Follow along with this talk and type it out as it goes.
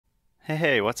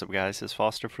Hey, what's up, guys? It's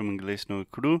Foster from Inglês no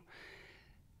Cru.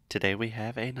 Today we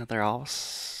have another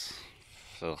house.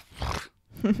 So,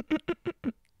 let's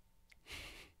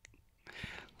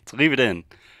leave it in.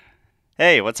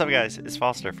 Hey, what's up, guys? It's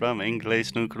Foster from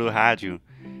Inglês no Cru Rádio.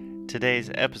 Today's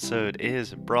episode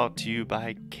is brought to you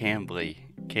by Cambly.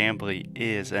 Cambly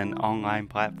is an online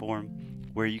platform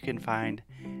where you can find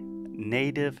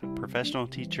native professional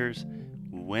teachers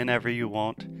whenever you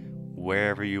want,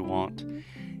 wherever you want.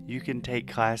 You can take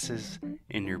classes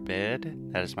in your bed.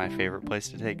 That is my favorite place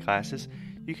to take classes.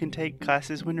 You can take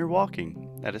classes when you're walking.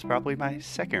 That is probably my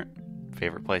second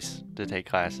favorite place to take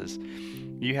classes.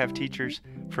 You have teachers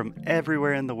from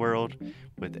everywhere in the world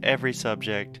with every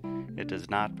subject. It does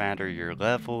not matter your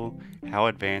level, how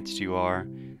advanced you are.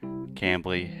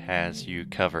 Cambly has you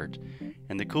covered.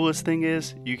 And the coolest thing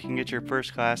is you can get your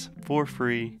first class for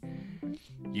free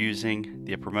using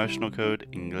the promotional code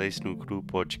Inglês no Cru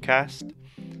Podcast.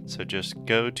 So just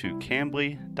go to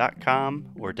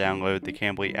Cambly.com or download the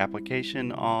Cambly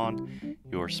application on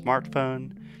your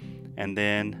smartphone and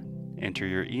then enter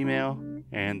your email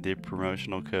and the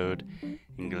promotional code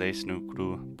Inglês no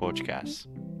Cru Podcast.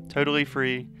 Totally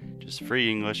free, just free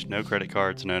English, no credit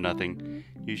cards, no nothing.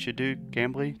 You should do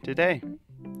Cambly today.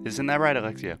 Isn't that right,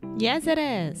 Alexia? Yes, it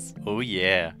is. Oh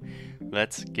yeah.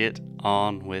 Let's get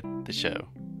on with the show.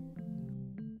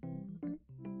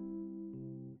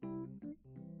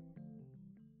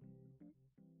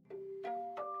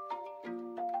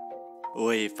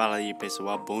 Oi, fala aí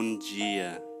pessoal, bom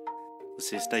dia.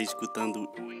 Você está escutando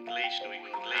o Inglês no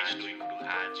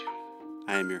Rádio.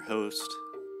 I am your host,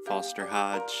 Foster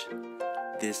Hodge.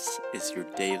 This is your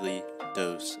daily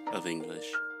dose of English.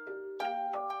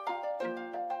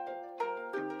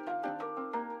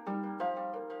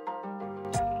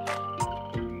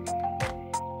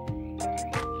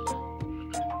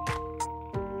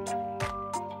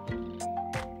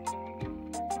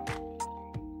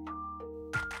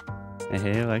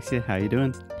 Hey Alexia, how you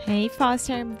doing? Hey,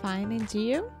 Foster, I'm fine, and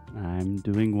you? I'm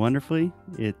doing wonderfully.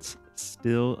 It's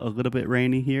still a little bit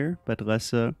rainy here, but less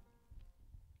so.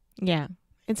 Yeah,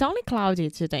 it's only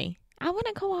cloudy today. I want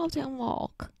to go out and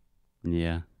walk.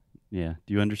 Yeah. Do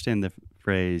you understand the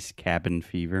phrase cabin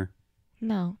fever?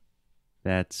 No.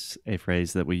 That's a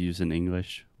phrase that we use in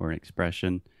English, or an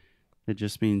expression. It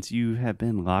just means you have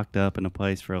been locked up in a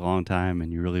place for a long time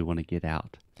and you really want to get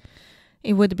out.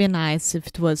 It would be nice if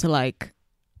it was like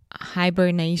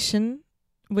hibernation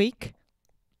week,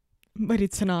 but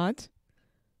it's not.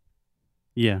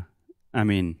 Yeah. I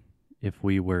mean, if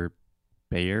we were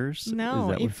bears?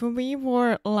 No, if we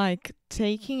were like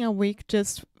taking a week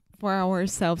just for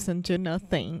ourselves and do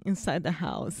nothing inside the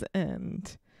house,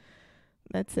 and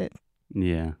that's it.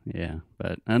 Yeah.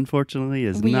 But unfortunately,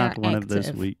 it's We not are one of those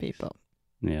active weeks. people.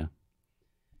 Yeah.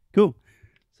 Cool.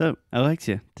 So,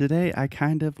 Alexia, today I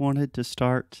kind of wanted to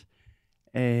start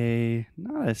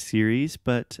not a series,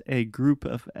 but a group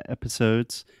of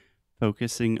episodes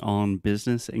focusing on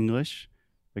business English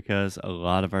because a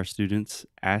lot of our students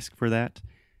ask for that.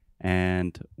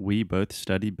 And we both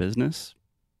study business.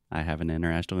 I have an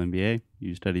international MBA.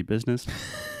 You study business.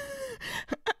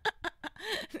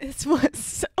 This was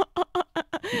so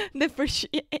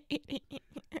depreciating.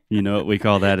 You know what we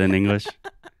call that in English?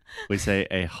 We say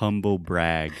a humble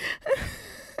brag.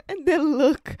 And the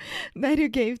look that you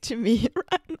gave to me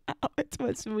right now, it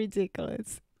was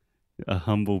ridiculous. A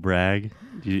humble brag.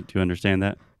 Do you understand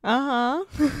that? Uh-huh.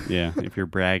 Yeah. If you're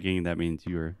bragging, that means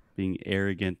you are being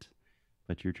arrogant,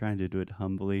 but you're trying to do it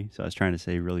humbly. So I was trying to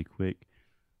say really quick,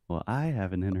 well, I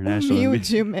have an international MBA.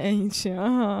 Humildemente.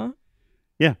 Uh-huh.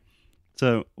 Yeah.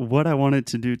 So what I wanted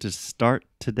to do to start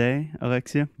today,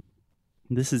 Alexia,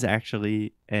 this is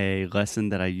actually a lesson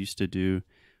that I used to do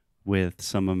with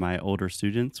some of my older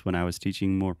students when I was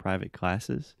teaching more private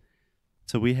classes.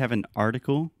 So we have an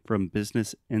article from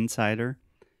Business Insider,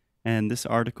 and this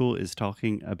article is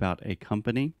talking about a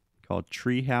company called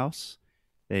Treehouse.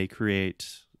 They create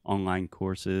online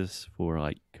courses for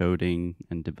like coding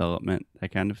and development,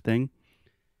 that kind of thing.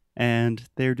 And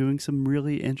they're doing some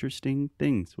really interesting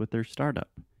things with their startup.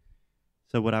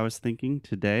 So what I was thinking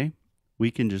today,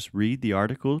 we can just read the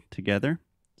article together.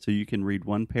 So you can read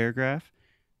one paragraph,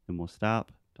 and we'll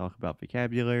stop, talk about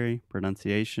vocabulary,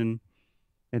 pronunciation,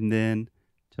 and then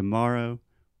tomorrow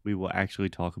we will actually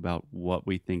talk about what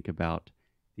we think about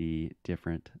the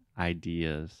different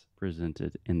ideas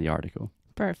presented in the article.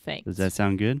 Perfect. Does that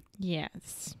sound good?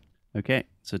 Yes. Okay,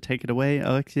 so take it away,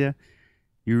 Alexia.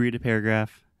 You read a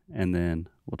paragraph, and then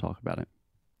we'll talk about it.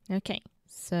 Okay,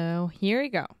 so here we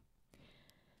go.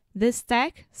 This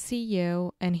tech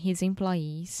CEO and his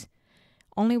employees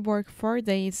only work 4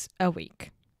 days a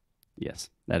week.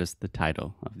 Yes, that is the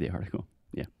title of the article.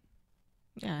 Yeah.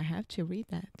 Yeah, I have to read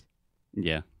that.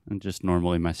 Yeah. And just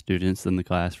normally my students in the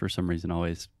class, for some reason,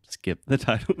 always skip the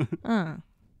title. I'm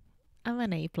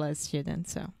an A+ student,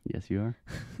 so. Yes, you are.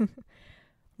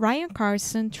 Ryan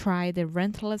Carson tried the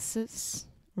rentless.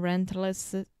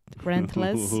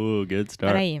 Ooh, good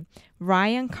start. Peraí.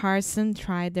 Ryan Carson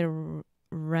tried the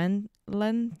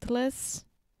relentless.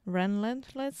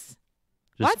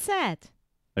 What's that?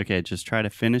 Okay, just try to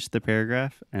finish the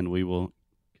paragraph and we will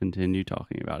continue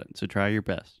talking about it. So try your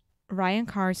best. Ryan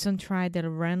Carson tried the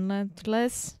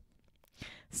relentless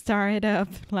startup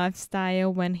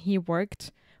lifestyle when he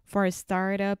worked for a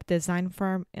startup design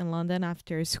firm in London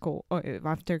after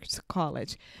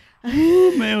college.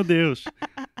 Oh, meu Deus.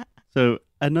 So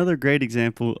another great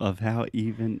example of how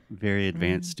even very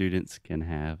advanced students can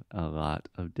have a lot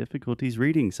of difficulties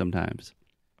reading sometimes.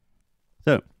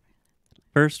 So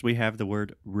first we have the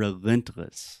word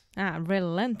relentless.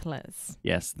 Relentless.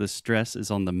 Yes, the stress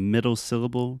is on the middle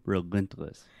syllable,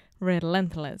 relentless.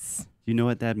 Relentless. Do you know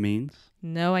what that means?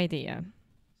 No idea.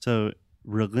 So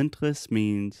relentless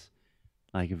means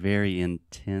like very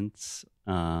intense,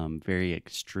 very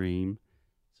extreme.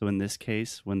 So in this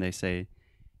case, when they say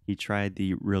he tried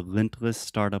the relentless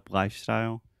startup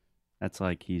lifestyle, that's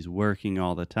like he's working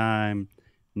all the time,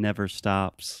 never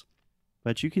stops.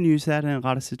 But you can use that in a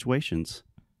lot of situations.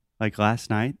 Like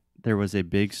last night, there was a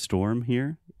big storm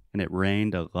here and it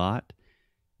rained a lot.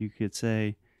 You could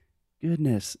say,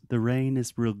 goodness, the rain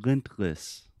is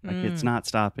relentless. Like it's not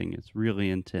stopping. It's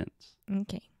really intense.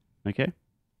 Okay. Okay?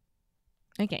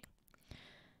 Okay.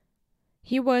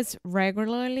 He was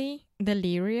regularly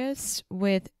delirious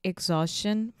with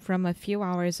exhaustion from a few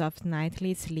hours of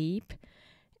nightly sleep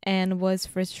and was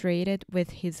frustrated with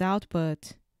his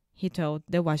output, he told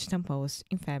the Washington Post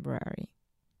in February.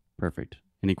 Perfect.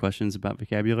 Any questions about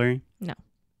vocabulary? No.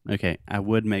 Okay. I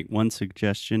would make one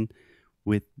suggestion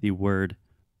with the word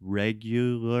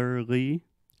regularly.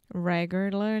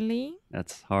 Regularly?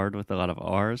 That's hard with a lot of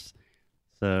R's.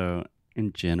 So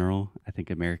in general, I think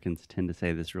Americans tend to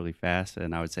say this really fast,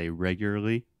 and I would say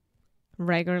regularly.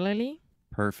 Regularly?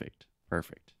 Perfect.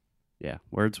 Perfect. Yeah.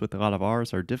 Words with a lot of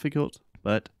R's are difficult,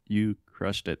 but you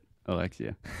crushed it,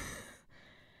 Alexia.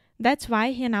 That's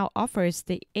why he now offers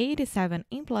the 87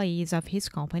 employees of his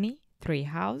company,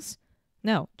 Treehouse.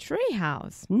 Ooh,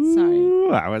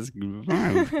 I was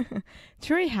wrong.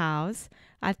 Treehouse,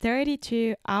 a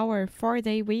 32-hour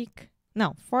 4-day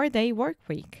work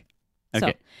week. So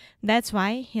Okay. that's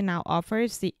why he now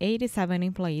offers the 87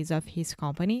 employees of his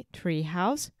company,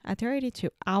 Treehouse, a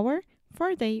 32-hour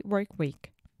 4-day work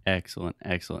week. Excellent.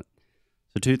 Excellent.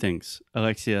 So two things.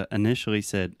 Alexia initially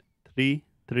said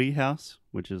treehouse,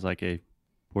 which is like a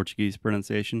Portuguese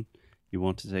pronunciation. You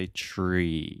want to say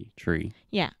tree.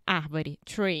 Yeah, árvore,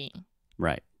 tree.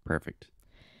 Right. Perfect.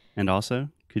 And also,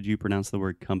 could you pronounce the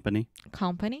word company?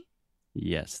 Company?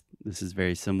 Yes. This is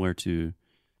very similar to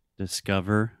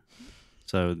discover.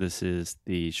 So this is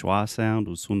the schwa sound,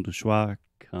 o som do schwa,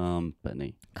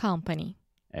 company. Company.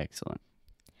 Excellent.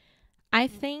 I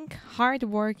think hard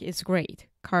work is great,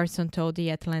 Carson told The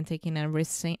Atlantic in a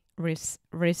recent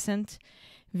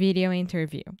video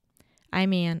interview. I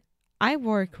mean, I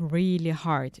work really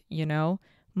hard,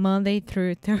 Monday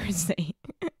through Thursday.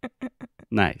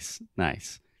 Nice.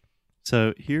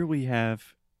 So here we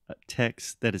have a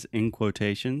text that is in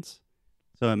quotations.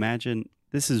 So imagine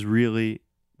this is really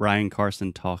Ryan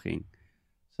Carson talking.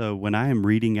 So when I am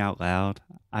reading out loud,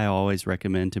 I always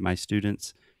recommend to my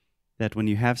students that when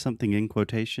you have something in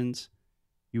quotations,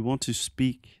 you want to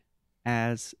speak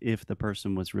as if the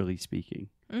person was really speaking.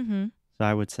 Mm-hmm. So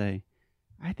I would say,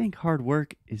 I think hard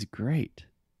work is great,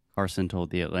 Carson told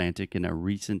The Atlantic in a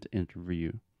recent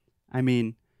interview. I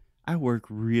mean, I work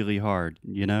really hard,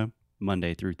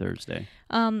 Monday through Thursday.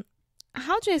 How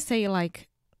do I say abre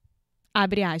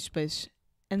aspas,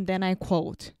 and then I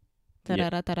quote?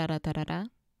 Tarara, tarara, tarara.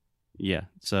 Yeah.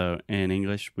 So in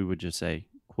English, we would just say,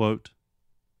 quote,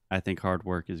 I think hard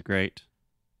work is great,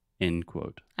 end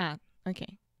quote.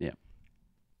 Okay. Yeah.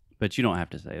 But you don't have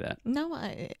to say that. No,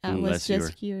 I was Unless just you're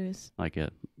curious. like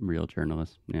a real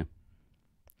journalist. Yeah.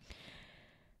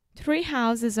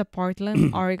 Treehouse is a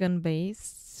Portland,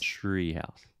 Oregon-based.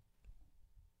 Treehouse.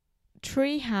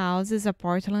 Treehouse is a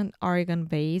Portland,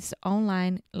 Oregon-based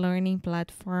online learning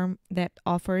platform that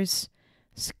offers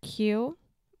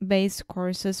skill-based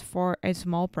courses for a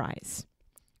small price.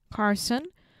 Carson,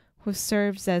 who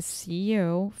serves as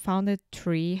CEO, founded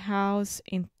Treehouse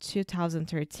in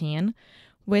 2013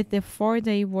 with the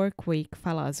 4-day workweek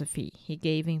philosophy he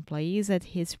gave employees at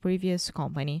his previous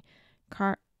company,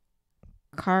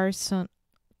 Carson.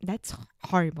 That's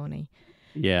horrible name.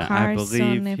 Yeah, I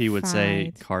believe he would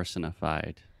say Carcinified.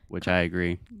 carcinified, which I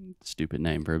agree. Stupid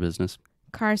name for a business.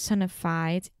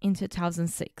 Carcinified in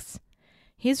 2006.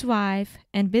 His wife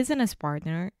and business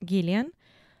partner, Gillian,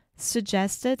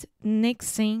 suggested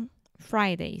nixing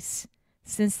Fridays,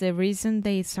 since the reason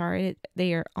they started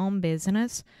their own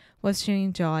business was to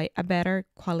enjoy a better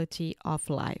quality of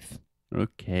life.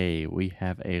 Okay, we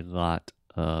have a lot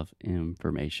of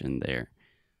information there.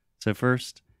 So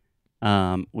first,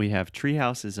 we have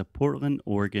Treehouse is a Portland,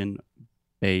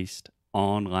 Oregon-based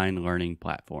online learning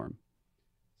platform.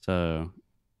 So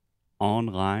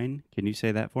online, can you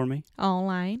say that for me?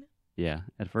 Online, Yeah.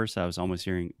 At first, I was almost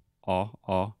hearing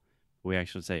oh. We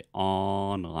actually say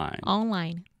online.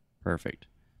 online, Perfect.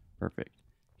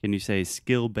 Can you say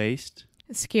skill-based?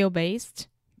 skill-based,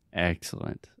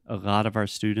 Excellent. A lot of our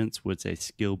students would say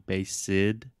skill-based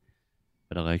SID,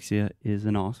 but Alexia is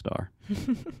an all-star.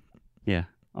 Yeah.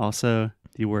 Also,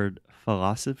 the word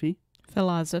philosophy.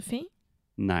 philosophy.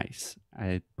 Nice.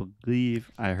 I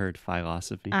believe I heard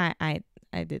philosophy. I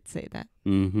did say that.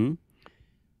 Mm-hmm.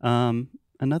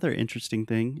 Another interesting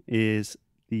thing is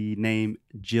the name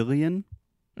Jillian.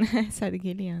 I said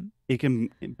Gillian. It can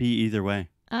be either way.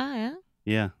 Ah, yeah.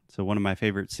 Yeah. So one of my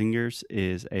favorite singers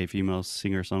is a female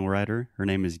singer-songwriter. Her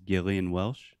name is Gillian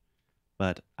Welsh,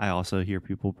 but I also hear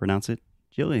people pronounce it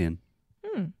Jillian.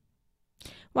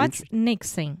 What's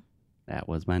nixing? That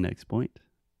was my next point.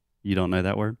 You don't know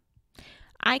that word?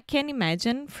 I can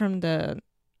imagine from the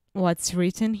what's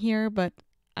written here, but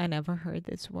I never heard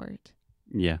this word.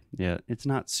 Yeah. It's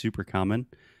not super common.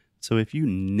 So if you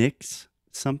nix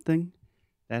something,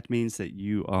 that means that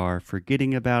you are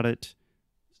forgetting about it.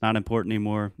 It's not important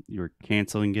anymore. You're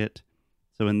canceling it.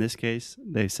 So in this case,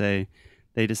 they say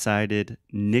they decided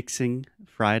nixing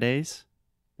Fridays.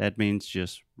 That means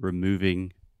just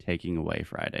removing, taking away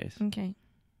Fridays. Okay.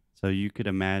 So you could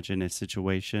imagine a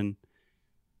situation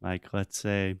like, let's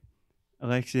say,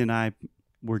 Alexia and I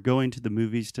were going to the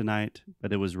movies tonight,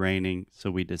 but it was raining, so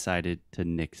we decided to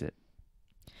nix it.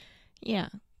 Yeah.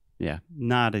 Yeah,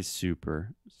 not a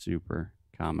super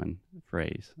common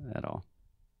phrase at all.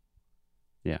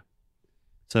 Yeah.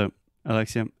 So,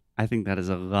 Alexia, I think that is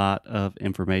a lot of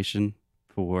information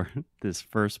for this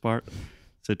first part.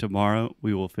 So tomorrow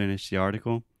we will finish the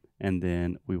article and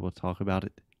then we will talk about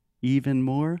it even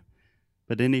more.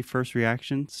 But any first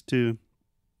reactions to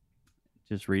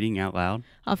just reading out loud?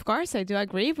 Of course, I do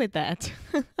agree with that.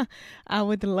 I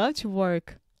would love to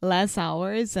work less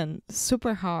hours and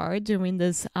super hard during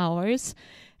these hours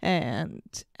and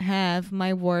have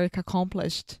my work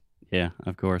accomplished. Yeah,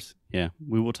 of course. Yeah,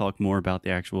 we will talk more about the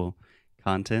actual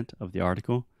content of the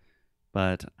article,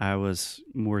 but I was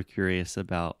more curious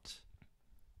about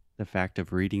the fact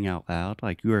of reading out loud.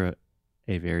 Like, you are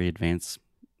a very advanced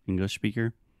English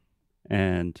speaker,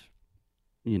 and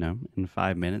in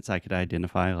 5 minutes I could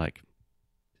identify like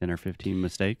 10 or 15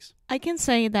 mistakes. I can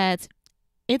say that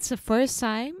it's the first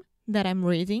time that I'm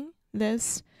reading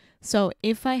this. So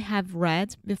if I have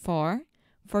read before,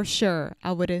 for sure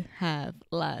I would have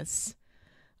less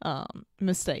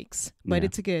mistakes. But Yeah.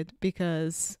 it's good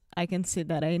because I can see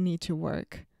that I need to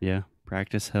work. Yeah,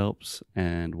 practice helps.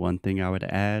 And one thing I would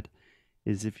add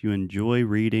is if you enjoy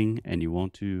reading and you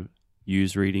want to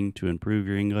use reading to improve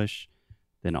your English,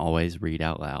 then always read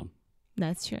out loud.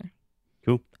 That's true.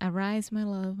 Cool. Arise, my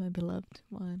love, my beloved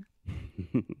one.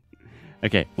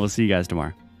 Okay, we'll see you guys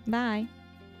tomorrow. Bye.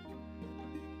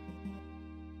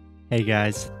 Hey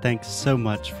guys, thanks so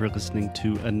much for listening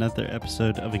to another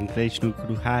episode of Inglês no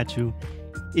Cru Rádio.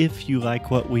 If you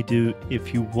like what we do,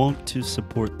 if you want to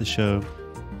support the show,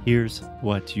 here's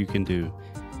what you can do.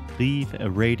 Leave a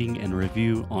rating and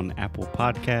review on Apple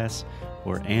Podcasts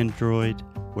or Android,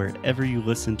 wherever you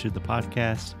listen to the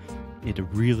podcast. It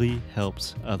really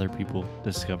helps other people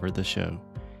discover the show.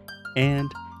 And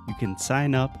you can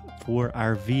sign up for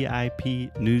our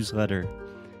VIP newsletter.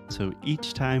 So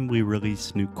each time we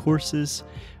release new courses,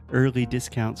 early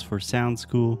discounts for Sound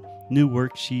School, new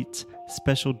worksheets,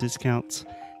 special discounts,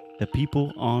 the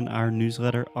people on our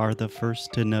newsletter are the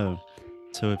first to know.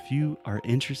 So if you are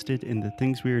interested in the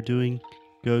things we are doing,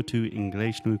 go to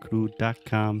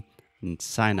inglesnucru.com and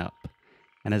sign up.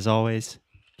 And as always,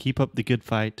 keep up the good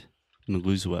fight and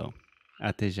lose well.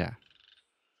 Até já.